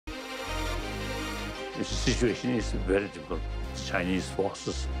The situation is very difficult. Chinese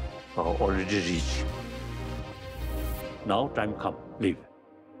forces are already reached. Now time come, leave.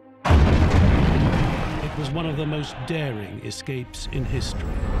 It was one of the most daring escapes in history.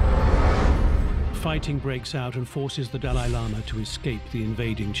 Fighting breaks out and forces the Dalai Lama to escape the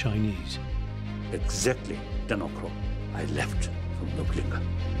invading Chinese. Exactly 10 o'clock, I left from Dublin.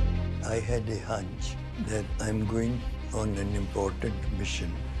 I had a hunch that I'm going on an important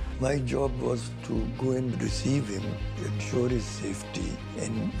mission. My job was to go and receive him, ensure his safety,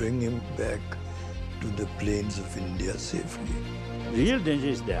 and bring him back to the plains of India safely. Real danger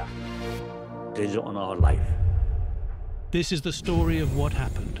is there. Danger on our life. This is the story of what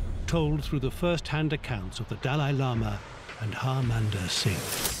happened, told through the first-hand accounts of the Dalai Lama and Harmandir Singh.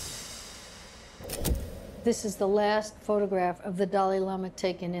 This is the last photograph of the Dalai Lama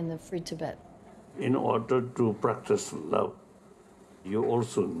taken in the Free Tibet. In order to practice love, you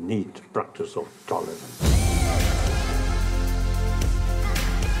also need practice of tolerance.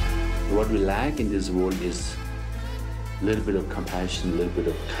 What we lack in this world is a little bit of compassion, a little bit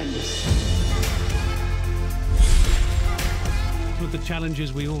of kindness. With the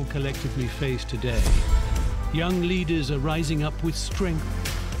challenges we all collectively face today, young leaders are rising up with strength,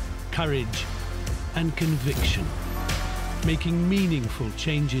 courage, and conviction, making meaningful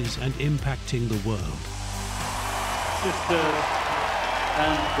changes and impacting the world. Sisters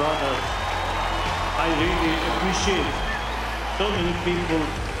and brothers, I really appreciate so many people.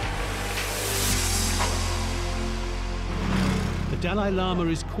 The Dalai Lama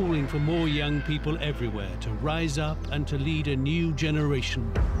is calling for more young people everywhere to rise up and to lead a new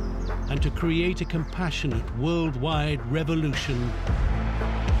generation and to create a compassionate worldwide revolution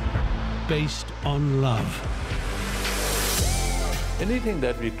based on love. Anything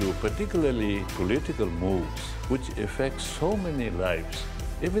that we do, particularly political moves, which affect so many lives,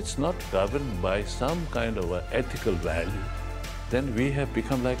 if it's not governed by some kind of an ethical value, then we have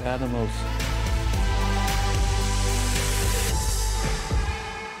become like animals.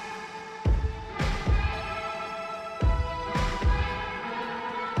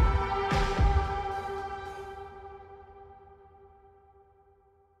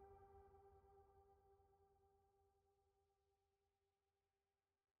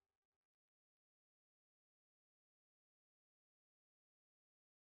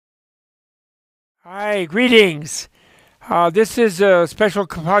 Hi, greetings. This is a special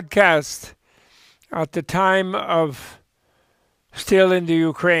podcast at the time of still in the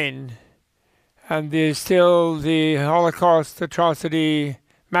Ukraine and still the Holocaust atrocity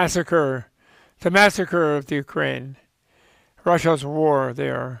massacre, the massacre of the Ukraine, Russia's war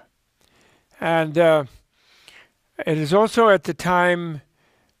there. And it is also at the time,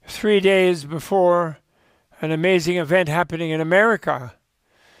 3 days before an amazing event happening in America,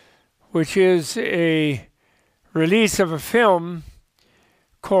 which is a release of a film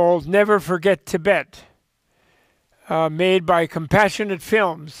called Never Forget Tibet, made by Compassionate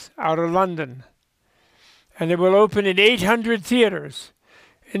Films out of London. And it will open in 800 theaters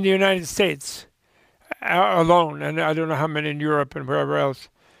in the United States alone, and I don't know how many in Europe and wherever else,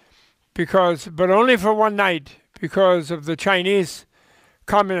 but only for one night, because of the Chinese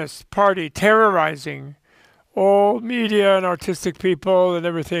Communist Party terrorizing all media and artistic people and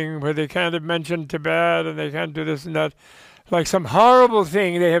everything, where they can't have mentioned Tibet and they can't do this and that, like some horrible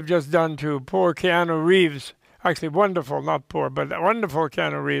thing they have just done to poor Keanu Reeves. Actually wonderful, not poor, but wonderful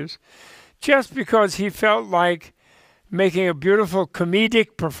Keanu Reeves, just because he felt like making a beautiful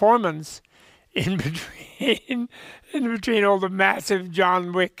comedic performance in between all the massive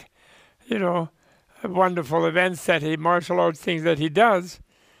John Wick, wonderful events that martial arts things that he does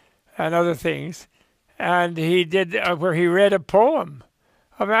and other things. And he did where he read a poem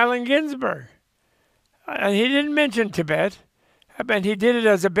of Allen Ginsberg. And he didn't mention Tibet, and he did it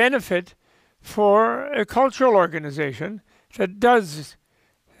as a benefit for a cultural organization that does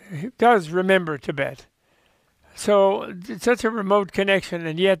remember Tibet. So it's such a remote connection,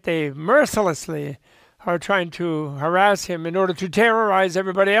 and yet they mercilessly are trying to harass him in order to terrorize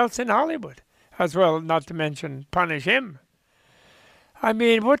everybody else in Hollywood as well, not to mention punish him. I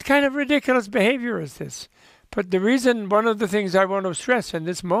mean, what kind of ridiculous behavior is this? But the reason, one of the things I want to stress in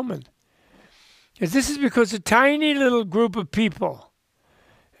this moment, is this is because a tiny little group of people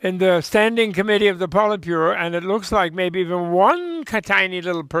in the standing committee of the Politburo, and it looks like maybe even one tiny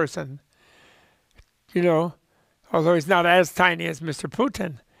little person, although he's not as tiny as Mr.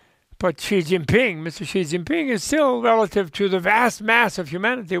 Putin, but Mr. Xi Jinping is still, relative to the vast mass of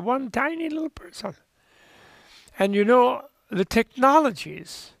humanity, one tiny little person. And the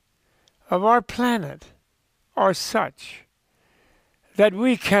technologies of our planet are such that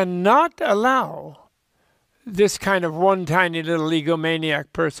we cannot allow this kind of one tiny little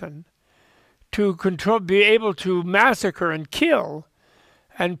egomaniac person to control, be able to massacre and kill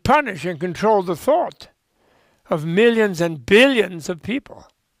and punish and control the thought of millions and billions of people.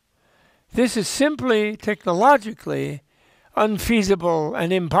 This is simply technologically unfeasible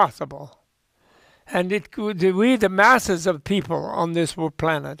and impossible. And we, the masses of people on this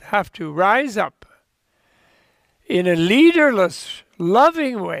planet, have to rise up in a leaderless,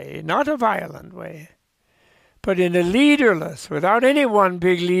 loving way, not a violent way, but in a leaderless, without any one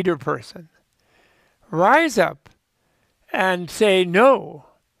big leader person. Rise up and say, no.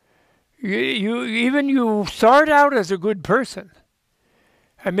 You start out as a good person,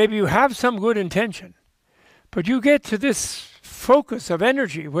 and maybe you have some good intention, but you get to this focus of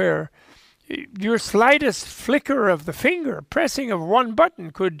energy where your slightest flicker of the finger, pressing of one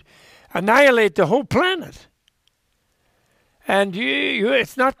button, could annihilate the whole planet. And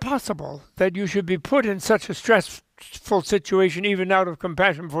it's not possible that you should be put in such a stressful situation, even out of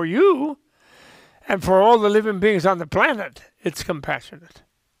compassion for you and for all the living beings on the planet. It's compassionate.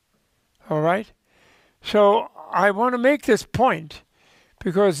 All right? So I want to make this point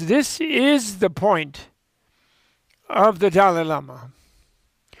because this is the point of the Dalai Lama.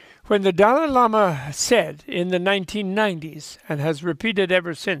 When the Dalai Lama said in the 1990s, and has repeated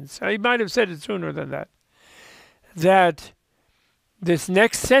ever since, he might have said it sooner than that, that this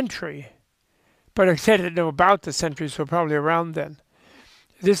next century, but I said it about the century, so probably around then,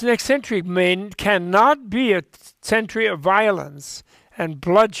 this next century cannot be a century of violence and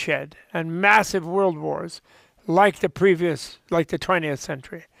bloodshed and massive world wars like the 20th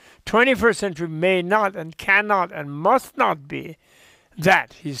century. 21st century may not and cannot and must not be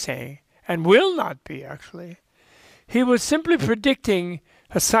that, he's saying, and will not be, actually. He was simply predicting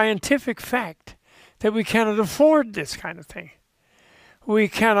a scientific fact that we cannot afford this kind of thing. We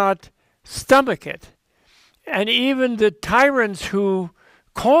cannot stomach it. And even the tyrants who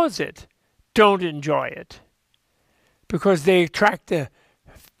cause it don't enjoy it because they attract the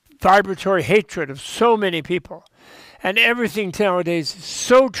vibratory hatred of so many people. And everything nowadays is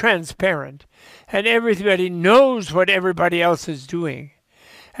so transparent, and everybody knows what everybody else is doing.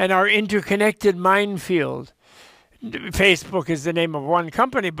 And our interconnected minefield, Facebook is the name of one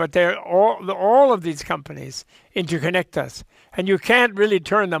company, but they're all of these companies interconnect us, and you can't really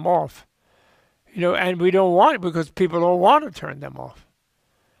turn them off. You know, and we don't want it because people don't want to turn them off.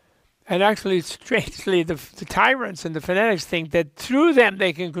 And actually, strangely, the tyrants and the fanatics think that through them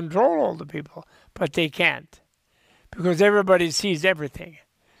they can control all the people, but they can't because everybody sees everything.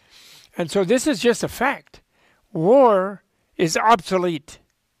 And so this is just a fact. War is obsolete.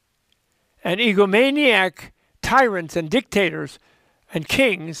 And egomaniac tyrants and dictators and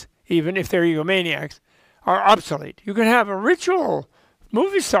kings, even if they're egomaniacs, are obsolete. You can have a ritual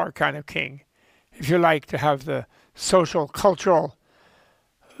movie star kind of king if you like to have the social, cultural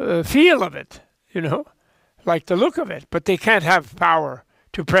feel of it, you know, like the look of it. But they can't have power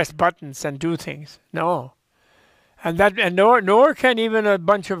to press buttons and do things. No. And nor can even a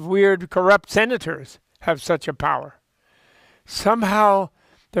bunch of weird, corrupt senators have such a power. Somehow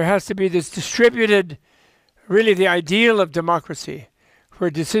there has to be this distributed, really the ideal of democracy,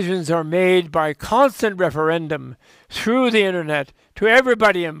 where decisions are made by constant referendum through the internet to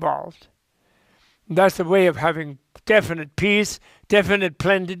everybody involved. And that's the way of having definite peace, definite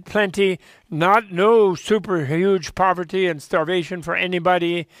plenty, no super huge poverty and starvation for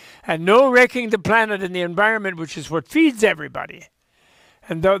anybody, and no wrecking the planet and the environment, which is what feeds everybody.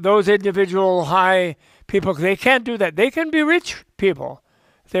 And those individual high people, they can't do that. They can be rich people.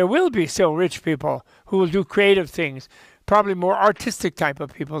 There will be still rich people who will do creative things, probably more artistic type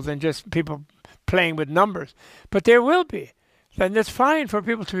of people than just people playing with numbers. But there will be. And that's fine for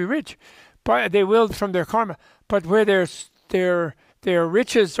people to be rich. But they will from their karma. But where their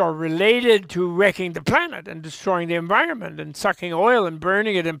riches are related to wrecking the planet and destroying the environment and sucking oil and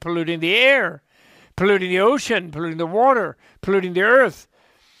burning it and polluting the air, polluting the ocean, polluting the water, polluting the earth,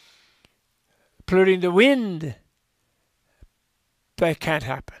 polluting the wind, that can't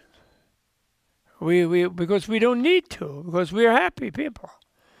happen. Because we don't need to, because we are happy people.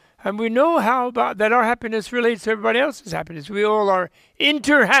 And we know how that our happiness relates to everybody else's happiness. We all are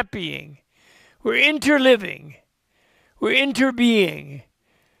inter-happying. We're interliving. We're interbeing.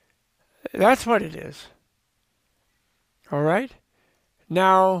 That's what it is. All right?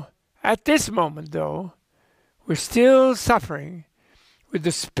 Now, at this moment, though, we're still suffering with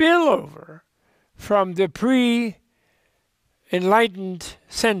the spillover from the pre-enlightened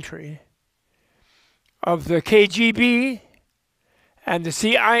century of the KGB and the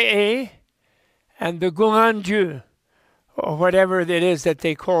CIA and the Gungandju, or whatever it is that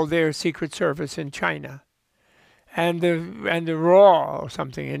they call their secret service in China. and the RAW or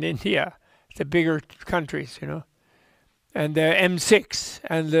something in India, the bigger countries, you know, and the M6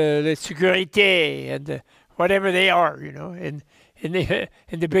 and the Sécurité and the whatever they are, you know, in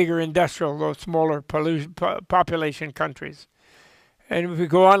the bigger industrial, those smaller population countries. And if we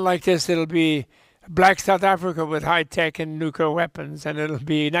go on like this, it'll be Black South Africa with high tech and nuclear weapons, and it'll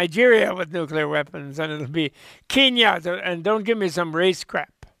be Nigeria with nuclear weapons, and it'll be Kenya, and don't give me some race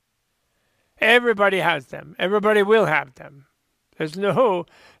crap. Everybody has them. Everybody will have them. There's no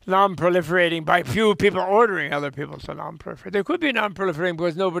non-proliferating by few people ordering other people to non-proliferate. There could be non-proliferating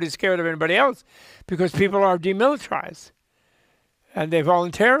because nobody's scared of anybody else, because people are demilitarized. And they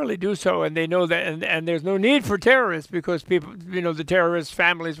voluntarily do so, and they know that, and there's no need for terrorists because people, you know, the terrorist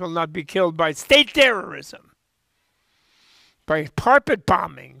families will not be killed by state terrorism, by carpet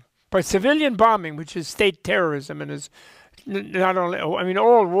bombing, by civilian bombing, which is state terrorism, and is not only, I mean,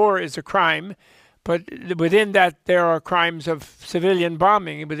 all war is a crime, but within that there are crimes of civilian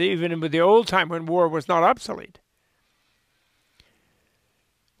bombing, but even with the old time when war was not obsolete.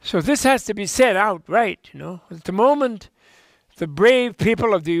 So this has to be said outright, you know. At the moment, the brave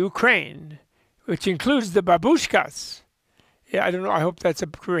people of the Ukraine, which includes the babushkas. Yeah, I don't know, I hope that's a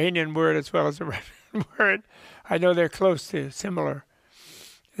Ukrainian word as well as a Russian word. I know they're close to similar.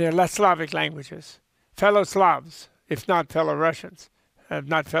 They're less Slavic languages. Fellow Slavs, if not fellow Russians.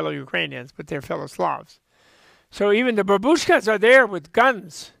 Not fellow Ukrainians, but they're fellow Slavs. So even the babushkas are there with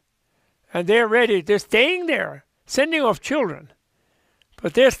guns. And they're ready. They're staying there, sending off children.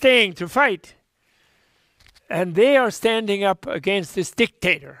 But they're staying to fight. And they are standing up against this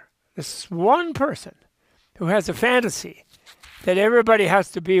dictator, this one person who has a fantasy that everybody has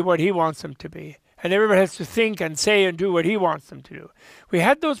to be what he wants them to be. And everybody has to think and say and do what he wants them to do. We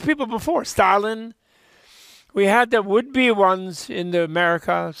had those people before, Stalin. We had the would-be ones in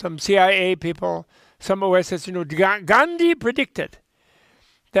America, some CIA people, some OSS. You know, Gandhi predicted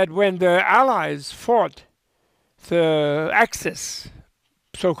that when the Allies fought the Axis,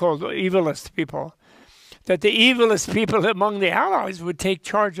 so-called evilist people, that the evilest people among the Allies would take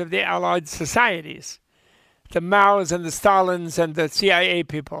charge of the Allied societies, the Maos and the Stalins and the CIA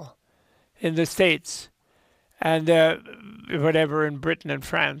people in the States, and whatever in Britain and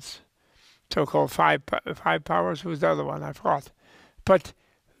France, so-called five powers. Who was the other one? I forgot. But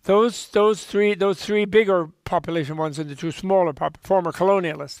those three bigger population ones and the two smaller former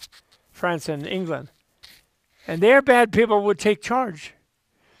colonialists, France and England, and their bad people would take charge.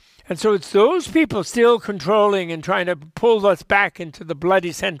 And so it's those people still controlling and trying to pull us back into the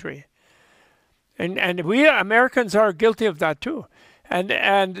bloody century. And we Americans are guilty of that too.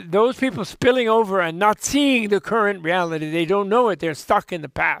 And those people spilling over and not seeing the current reality, they don't know it, they're stuck in the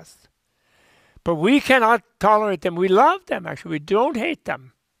past. But we cannot tolerate them. We love them, actually. We don't hate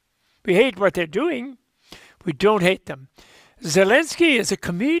them. We hate what they're doing. We don't hate them. Zelensky is a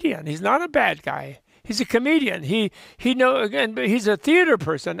comedian. He's not a bad guy. He's a comedian. He again, he's a theater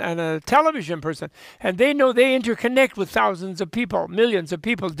person and a television person, and they know they interconnect with thousands of people, millions of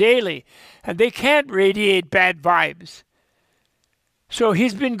people daily, and they can't radiate bad vibes. So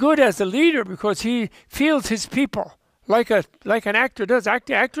he's been good as a leader because he feels his people like an actor does.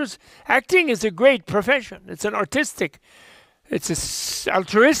 Acting is a great profession. It's an artistic, it's an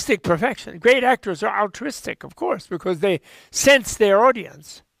altruistic profession. Great actors are altruistic, of course, because they sense their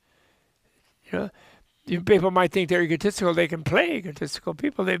audience. You know. People might think they're egotistical. They can play egotistical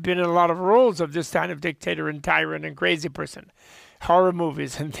people. They've been in a lot of roles of this kind of dictator and tyrant and crazy person, horror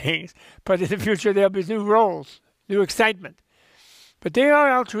movies and things. But in the future, there'll be new roles, new excitement. But they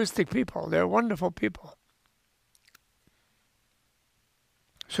are altruistic people. They're wonderful people.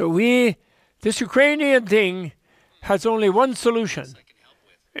 So this Ukrainian thing has only one solution.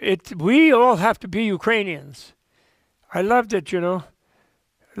 We all have to be Ukrainians. I loved it, you know.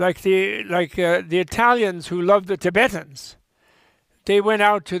 Like the Italians who loved the Tibetans. They went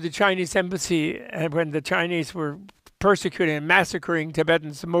out to the Chinese embassy when the Chinese were persecuting and massacring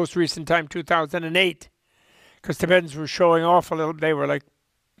Tibetans, the most recent time, 2008, because Tibetans were showing off a little. They were like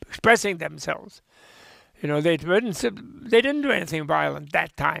expressing themselves. You know, they didn't do anything violent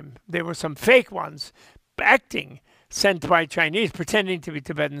that time. There were some fake ones acting, sent by Chinese, pretending to be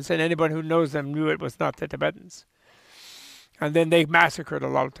Tibetans, and anyone who knows them knew it was not the Tibetans. And then they massacred a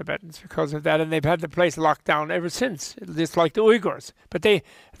lot of Tibetans because of that, and they've had the place locked down ever since, just like the Uyghurs. But they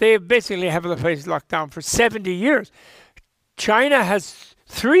basically have the place locked down for 70 years. China has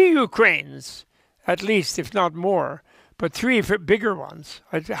 3 Ukraines, at least, if not more, but 3 bigger ones.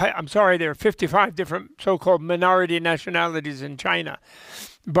 I'm sorry, there are 55 different so-called minority nationalities in China.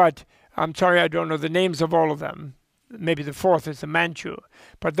 But I'm sorry, I don't know the names of all of them. Maybe the 4th is the Manchu.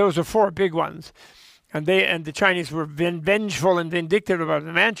 But those are 4 big ones. And the Chinese were vengeful and vindictive about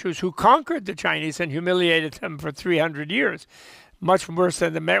the Manchus, who conquered the Chinese and humiliated them for 300 years, much worse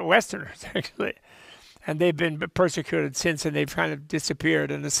than the Westerners, actually. And they've been persecuted since, and they've kind of disappeared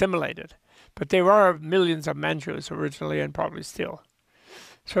and assimilated. But there are millions of Manchus originally, and probably still.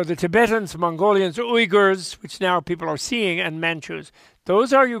 So the Tibetans, Mongolians, Uyghurs, which now people are seeing, and Manchus,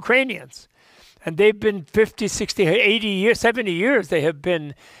 those are Ukrainians. And they've been 50, 60, 80 years, 70 years, they have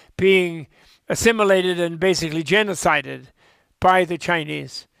been being assimilated and basically genocided by the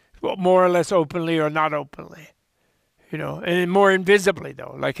Chinese, more or less openly or not openly. You know, and more invisibly,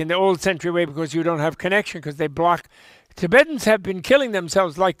 though, like in the old century way, because you don't have connection, because they block. Tibetans have been killing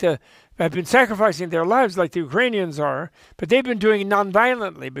themselves have been sacrificing their lives like the Ukrainians are, but they've been doing it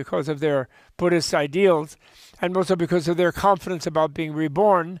non-violently because of their Buddhist ideals, and also because of their confidence about being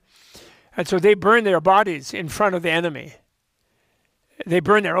reborn. And so they burn their bodies in front of the enemy. They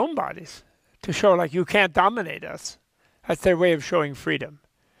burn their own bodies to show, like, you can't dominate us. That's their way of showing freedom,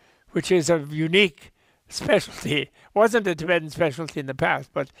 which is a unique specialty. Wasn't a Tibetan specialty in the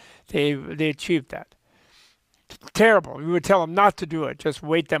past, but they achieved that. Terrible. We would tell them not to do it, just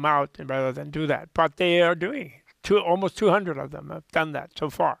wait them out rather than do that. But they are doing it. Almost 200 of them have done that so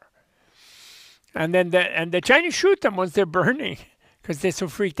far. And then the Chinese shoot them once they're burning, because they're so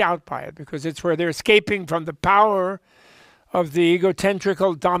freaked out by it, because it's where they're escaping from the power of the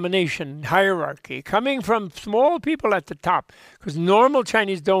egocentrical domination hierarchy, coming from small people at the top, because normal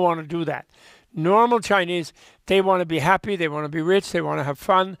Chinese don't want to do that. Normal Chinese, they want to be happy, they want to be rich, they want to have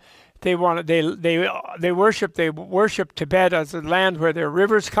fun. They worship Tibet as a land where their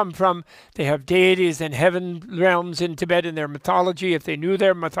rivers come from. They have deities and heaven realms in Tibet in their mythology. If they knew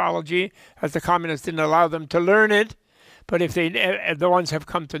their mythology, as the communists didn't allow them to learn it, but if the ones have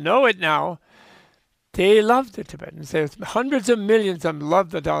come to know it now, they love the Tibetans. There's hundreds of millions of them love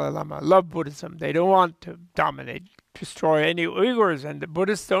the Dalai Lama, love Buddhism. They don't want to dominate, destroy any Uyghurs, and the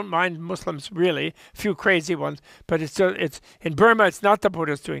Buddhists don't mind Muslims, really, a few crazy ones, but it's in Burma, it's not the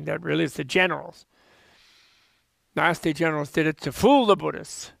Buddhists doing that, really, it's the generals. Nasty generals did it to fool the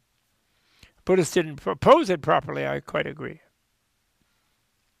Buddhists. Buddhists didn't propose it properly, I quite agree.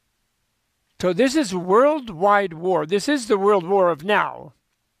 So this is worldwide war. This is the world war of now.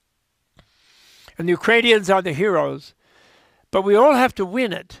 And the Ukrainians are the heroes, but we all have to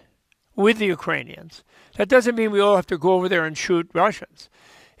win it with the Ukrainians. That doesn't mean we all have to go over there and shoot Russians.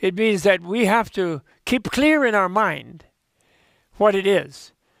 It means that we have to keep clear in our mind what it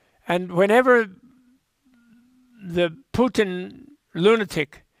is. And whenever the Putin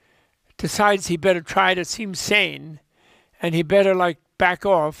lunatic decides he better try to seem sane, and he better back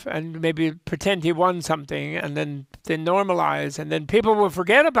off and maybe pretend he won something, and then normalize, and then people will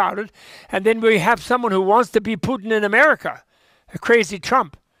forget about it, and then we have someone who wants to be Putin in America, a crazy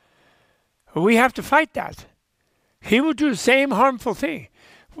Trump. We have to fight that. He will do the same harmful thing.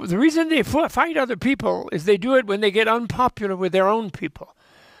 The reason they fight other people is they do it when they get unpopular with their own people.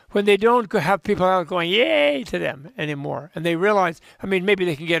 When they don't have people out going, yay, to them anymore. And they realize, maybe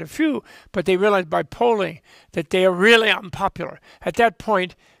they can get a few, but they realize by polling that they are really unpopular. At that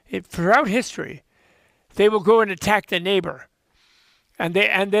point, throughout history, they will go and attack the neighbor. And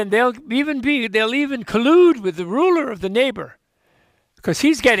then they'll even collude with the ruler of the neighbor, because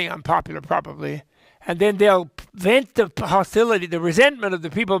he's getting unpopular probably, and then they'll vent the hostility, the resentment of the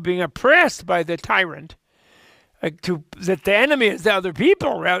people being oppressed by the tyrant, that the enemy is the other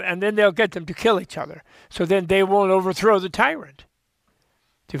people, and then they'll get them to kill each other. So then they won't overthrow the tyrant.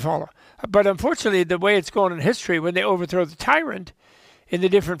 Do you follow? But unfortunately, the way it's going in history, when they overthrow the tyrant, in the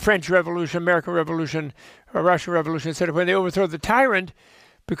different French Revolution, American Revolution, or Russian Revolution, etc., when they overthrow the tyrant,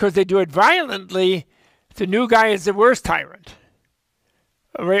 because they do it violently, the new guy is the worst tyrant.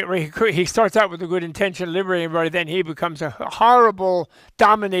 He starts out with a good intention, liberating everybody, then he becomes a horrible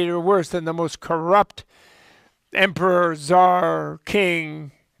dominator, worse than the most corrupt emperor, czar,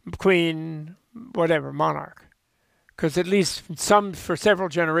 king, queen, whatever, monarch. Because at least for several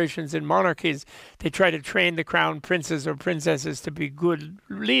generations in monarchies, they try to train the crown princes or princesses to be good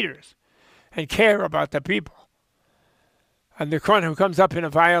leaders and care about the people. And the one who comes up in a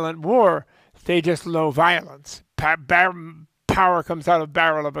violent war, they just know violence. Power comes out of the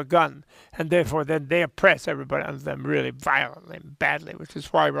barrel of a gun, and therefore then they oppress everybody under them really violently and badly, which is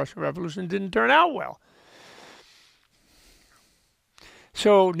why Russian Revolution didn't turn out well.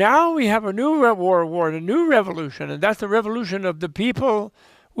 So now we have a new war, a new revolution, and that's the revolution of the people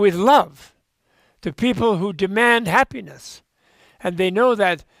with love, the people who demand happiness, and they know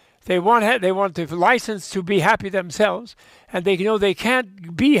that they want the license to be happy themselves, and they know they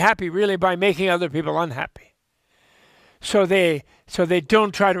can't be happy really by making other people unhappy. so they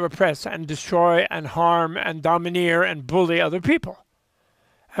don't try to repress and destroy and harm and domineer and bully other people.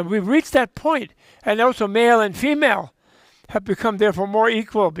 And we've reached that point. And also male and female have become therefore more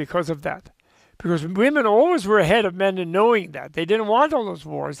equal because of that. Because women always were ahead of men in knowing that. They didn't want all those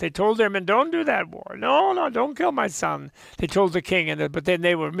wars. They told their men, don't do that war. No, no, don't kill my son. They told the king, but then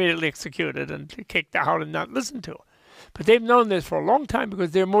they were immediately executed and kicked out and not listened to. But they've known this for a long time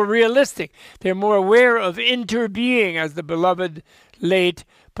because they're more realistic. They're more aware of interbeing as the beloved, late,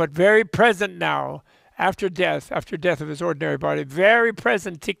 but very present now, after death of his ordinary body, very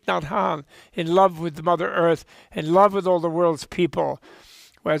present Thich Nhat Hanh, in love with the Mother Earth, in love with all the world's people.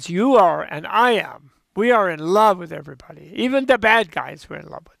 Whereas you are and I am. We are in love with everybody. Even the bad guys, we're in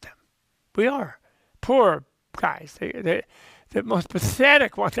love with them. We are. Poor guys. The most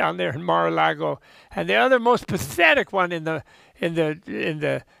pathetic one down there in Mar-a-Lago, and the other most pathetic one in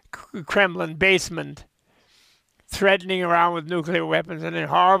the Kremlin basement, threatening around with nuclear weapons and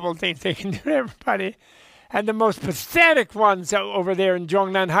horrible things they can do to everybody. And the most pathetic ones over there in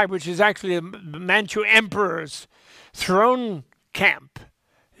Zhongnanhai, which is actually the Manchu Emperor's throne camp.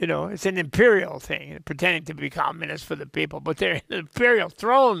 You know, it's an imperial thing, pretending to be communist for the people, but they're in an imperial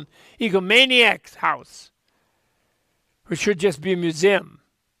throne, egomaniac's house, which should just be a museum.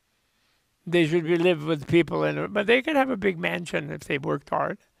 They should be live with people in it, but they can have a big mansion if they worked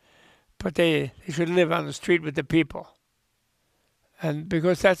hard. But they should live on the street with the people, and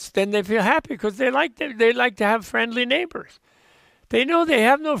because then they feel happy because they like to have friendly neighbors. They know they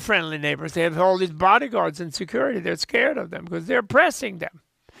have no friendly neighbors. They have all these bodyguards and security. They're scared of them because they're oppressing them.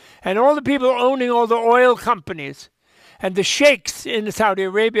 And all the people owning all the oil companies and the sheikhs in Saudi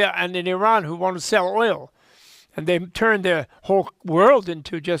Arabia and in Iran who want to sell oil. And they turn the whole world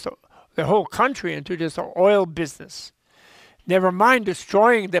into just, the whole country into just an oil business. Never mind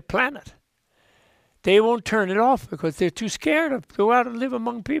destroying the planet. They won't turn it off because they're too scared to go out and live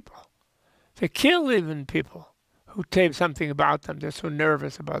among people. They kill even people who say something about them. They're so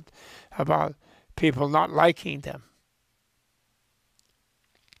nervous about people not liking them.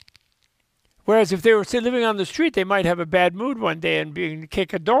 Whereas if they were still living on the street, they might have a bad mood one day and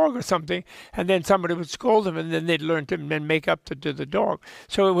kick a dog or something, and then somebody would scold them, and then they'd learn to make up to the dog.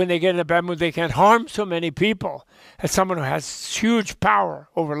 So when they get in a bad mood, they can't harm so many people as someone who has huge power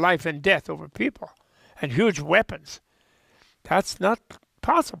over life and death over people and huge weapons. That's not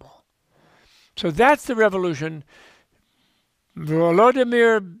possible. So that's the revolution.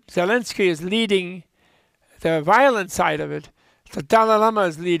 Volodymyr Zelensky is leading the violent side of it. The Dalai Lama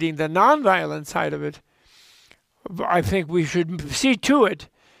is leading the non-violent side of it. I think we should see to it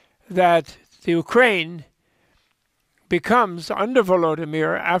that the Ukraine becomes, under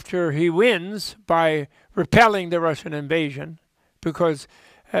Volodymyr, after he wins by repelling the Russian invasion, because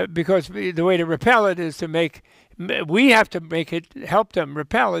the way to repel it is to we have to help them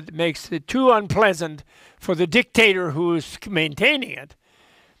repel it. It makes it too unpleasant for the dictator who is maintaining it,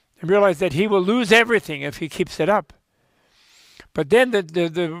 and realize that he will lose everything if he keeps it up. But then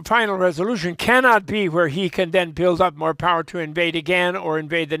the final resolution cannot be where he can then build up more power to invade again or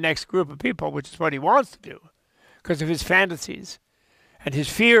invade the next group of people, which is what he wants to do because of his fantasies and his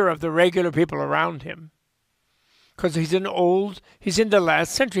fear of the regular people around him. Because he's in the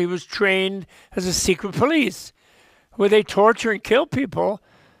last century. He was trained as a secret police where they torture and kill people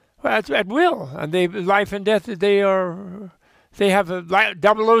at will. And life and death, they have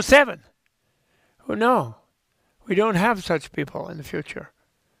a 007. Oh, no. We don't have such people in the future.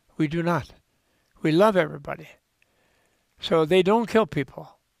 We do not. We love everybody. So they don't kill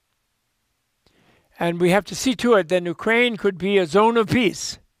people. And we have to see to it that Ukraine could be a zone of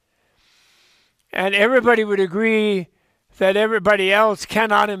peace. And everybody would agree that everybody else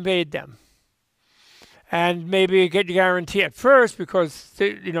cannot invade them. And maybe get the guarantee at first because,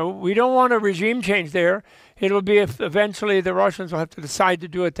 we don't want a regime change there. It'll be eventually the Russians will have to decide to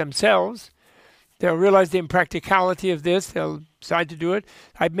do it themselves. They'll realize the impracticality of this. They'll decide to do it.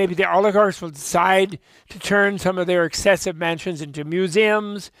 Maybe the oligarchs will decide to turn some of their excessive mansions into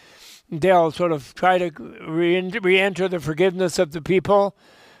museums. They'll sort of try to re-enter the forgiveness of the people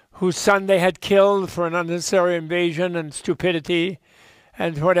whose son they had killed for an unnecessary invasion and stupidity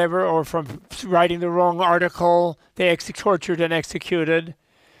and whatever, or from writing the wrong article they tortured and executed.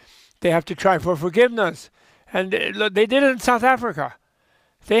 They have to try for forgiveness. And they did it in South Africa.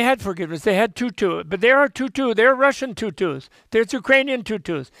 They had forgiveness. They had Tutu. But there are Tutu. There are Russian Tutus. There's Ukrainian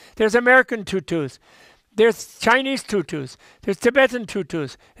Tutus. There's American Tutus. There's Chinese Tutus. There's Tibetan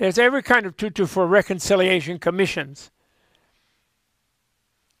Tutus. There's every kind of Tutu for reconciliation commissions.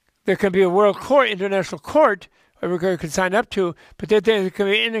 There can be a world court, international court, everybody could sign up to, but that there could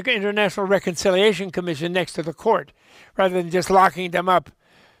be an International Reconciliation Commission next to the court, rather than just locking them up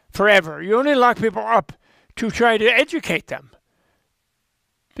forever. You only lock people up to try to educate them.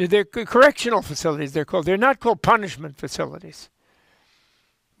 They're correctional facilities, they're called. They're not called punishment facilities.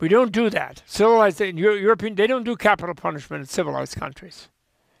 We don't do that. Civilized European, they don't do capital punishment in civilized countries.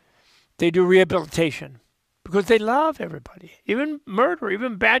 They do rehabilitation because they love everybody. Even murder,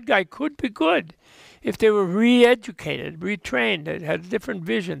 even bad guy could be good if they were re-educated, retrained. They had a different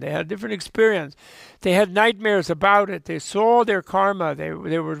vision. They had a different experience. They had nightmares about it. They saw their karma. They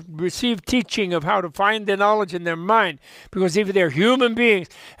were received teaching of how to find the knowledge in their mind, because even they're human beings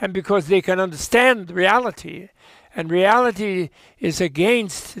and because they can understand reality. And reality is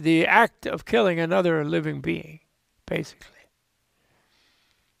against the act of killing another living being, basically.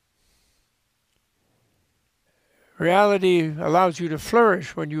 Reality allows you to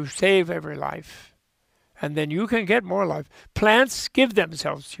flourish when you save every life. And then you can get more life. Plants give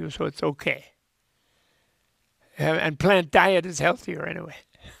themselves to you, so it's okay. And plant diet is healthier anyway.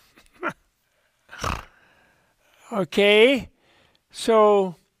 Okay,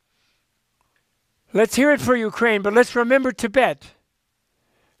 so let's hear it for Ukraine, but let's remember Tibet.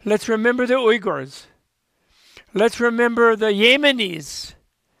 Let's remember the Uyghurs. Let's remember the Yemenis,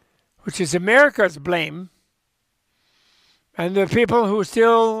 which is America's blame. And the people who are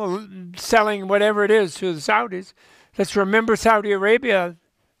still selling whatever it is to the Saudis. Let's remember Saudi Arabia.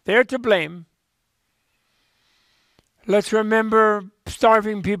 They're to blame. Let's remember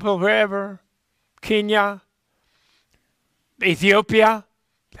starving people wherever. Kenya. Ethiopia.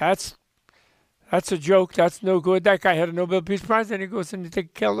 That's a joke. That's no good. That guy had a Nobel Peace Prize and he goes and to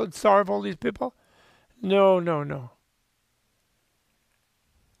kill and starve all these people. No, no, no.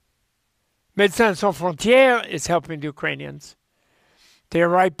 Médecins Sans Frontières is helping the Ukrainians. They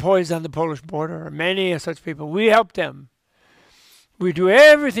arrive poised on the Polish border. Many such people. We help them. We do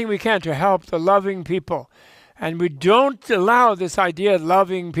everything we can to help the loving people. And we don't allow this idea that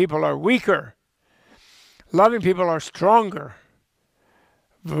loving people are weaker. Loving people are stronger.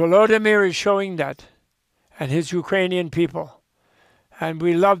 Volodymyr is showing that. And his Ukrainian people. And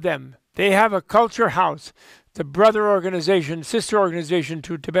we love them. They have a culture house. The brother organization, sister organization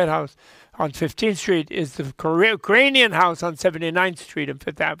to Tibet House on 15th Street is the Ukrainian house on 79th Street and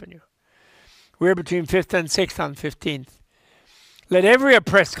 5th Avenue. We're between 5th and 6th on 15th. Let every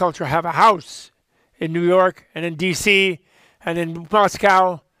oppressed culture have a house in New York and in D.C. and in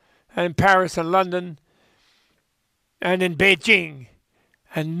Moscow and in Paris and London and in Beijing.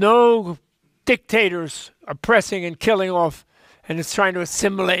 And no dictators oppressing and killing off and it's trying to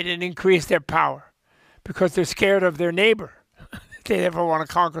assimilate and increase their power. Because they're scared of their neighbor. They never want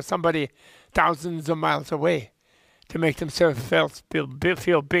to conquer somebody thousands of miles away to make themselves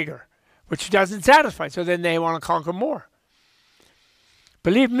feel bigger, which doesn't satisfy. So then they want to conquer more.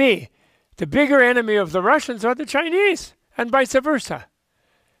 Believe me, the bigger enemy of the Russians are the Chinese, and vice versa.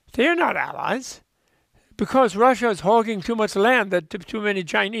 They're not allies because Russia is hogging too much land that too many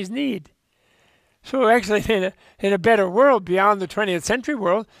Chinese need. So actually, in a better world, beyond the 20th century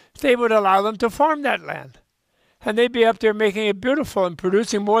world, they would allow them to farm that land. And they'd be up there making it beautiful and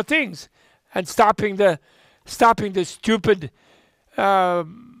producing more things and stopping the stupid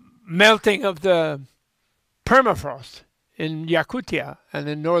melting of the permafrost in Yakutia and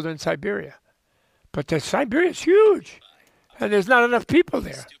in northern Siberia. But Siberia is huge, and there's not enough people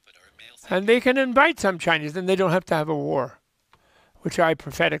there. And they can invite some Chinese, and they don't have to have a war, which I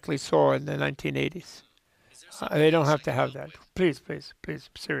prophetically saw in the 1980s. They don't have to have that. Please, please, please,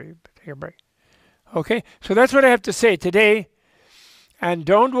 Siri, take a break. Okay, so that's what I have to say today. And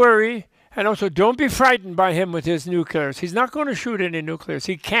don't worry, and also don't be frightened by him with his nuclears. He's not going to shoot any nuclears.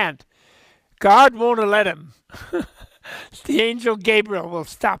 He can't. God won't let him. The angel Gabriel will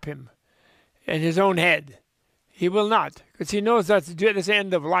stop him in his own head. He will not, because he knows that's the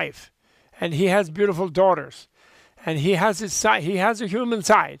end of life. And he has beautiful daughters. And he has his side. He has a human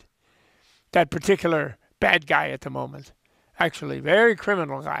side. That particular bad guy at the moment. Actually, very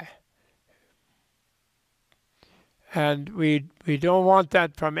criminal guy. And we don't want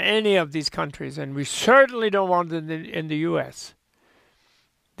that from any of these countries. And we certainly don't want it in the U.S.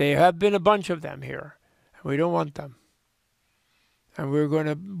 There have been a bunch of them here. And we don't want them. And we're going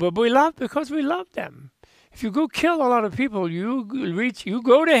to, but we love, because we love them. If you go kill a lot of people, you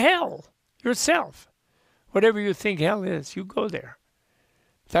go to hell yourself. Whatever you think hell is, you go there.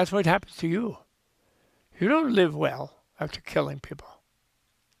 That's what happens to you. You don't live well after killing people.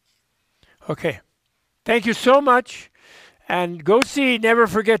 Okay. Thank you so much. And go see Never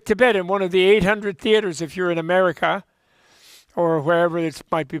Forget Tibet in one of the 800 theaters if you're in America. or wherever it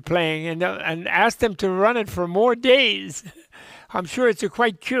might be playing, and ask them to run it for more days. I'm sure it's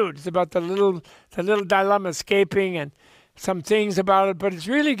quite cute. It's about the little Dalai Lama escaping and some things about it, but it's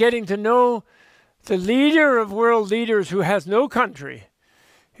really getting to know the leader of world leaders who has no country.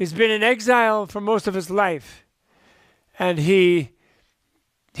 He's been in exile for most of his life, and he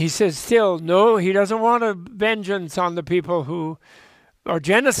says still no, he doesn't want a vengeance on the people who are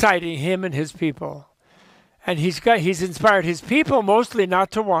genociding him and his people. And he's inspired his people mostly not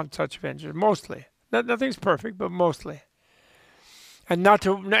to want such vengeance. Mostly. Nothing's perfect, but mostly. And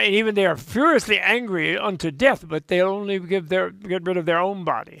even they are furiously angry unto death, but they'll only get rid of their own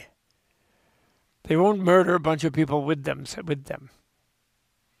body. They won't murder a bunch of people with them.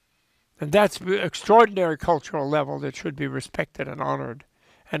 And that's an extraordinary cultural level that should be respected and honored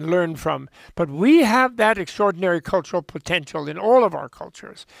and learned from. But we have that extraordinary cultural potential in all of our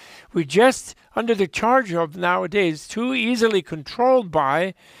cultures. We just, under the charge of nowadays, too easily controlled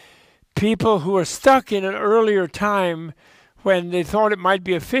by people who are stuck in an earlier time when they thought it might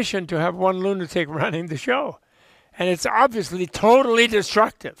be efficient to have one lunatic running the show. And it's obviously totally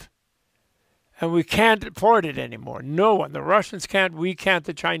destructive. And we can't afford it anymore. No one. The Russians can't, we can't,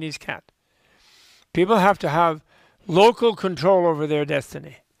 the Chinese can't. People have to have local control over their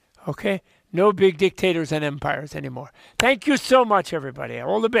destiny. Okay? No big dictators and empires anymore. Thank you so much, everybody.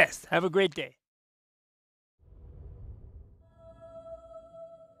 All the best. Have a great day.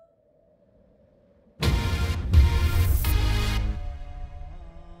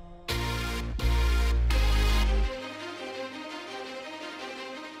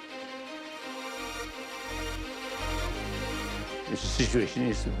 The situation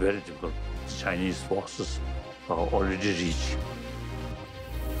is very difficult. Chinese forces are already reached.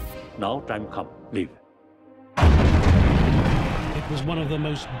 Now time come, leave. It was one of the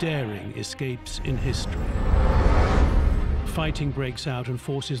most daring escapes in history. Fighting breaks out and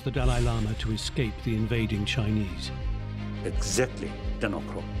forces the Dalai Lama to escape the invading Chinese. Exactly 10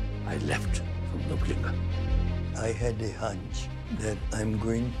 o'clock, I left from Dublin. I had a hunch that I'm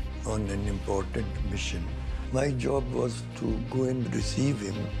going on an important mission. My job was to go and receive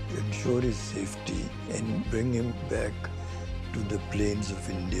him, ensure his safety, and bring him back to the plains of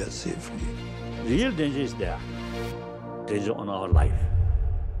India safely. Real danger is there. Danger on our life.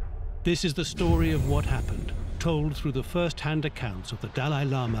 This is the story of what happened, told through the first-hand accounts of the Dalai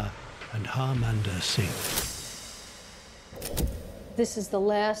Lama and Harmandir Singh. This is the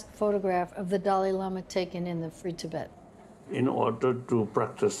last photograph of the Dalai Lama taken in the Free Tibet. In order to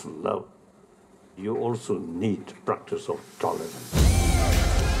practice love, you also need practice of tolerance.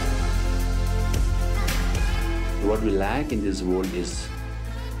 What we lack in this world is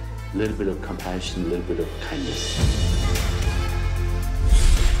a little bit of compassion, a little bit of kindness.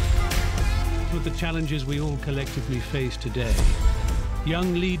 With the challenges we all collectively face today,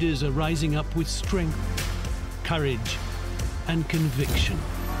 young leaders are rising up with strength, courage, and conviction,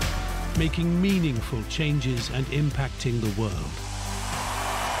 making meaningful changes and impacting the world.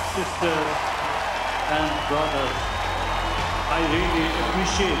 Sister and brothers, I really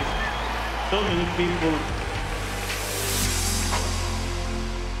appreciate so many people.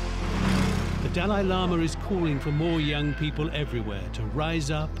 The Dalai Lama is calling for more young people everywhere to rise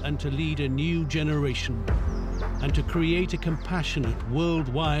up and to lead a new generation and to create a compassionate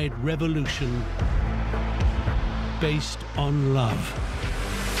worldwide revolution based on love.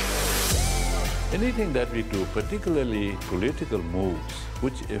 Anything that we do, particularly political moves,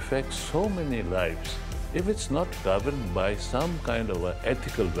 which affect so many lives, if it's not governed by some kind of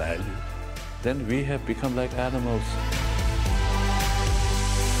ethical value, then we have become like animals.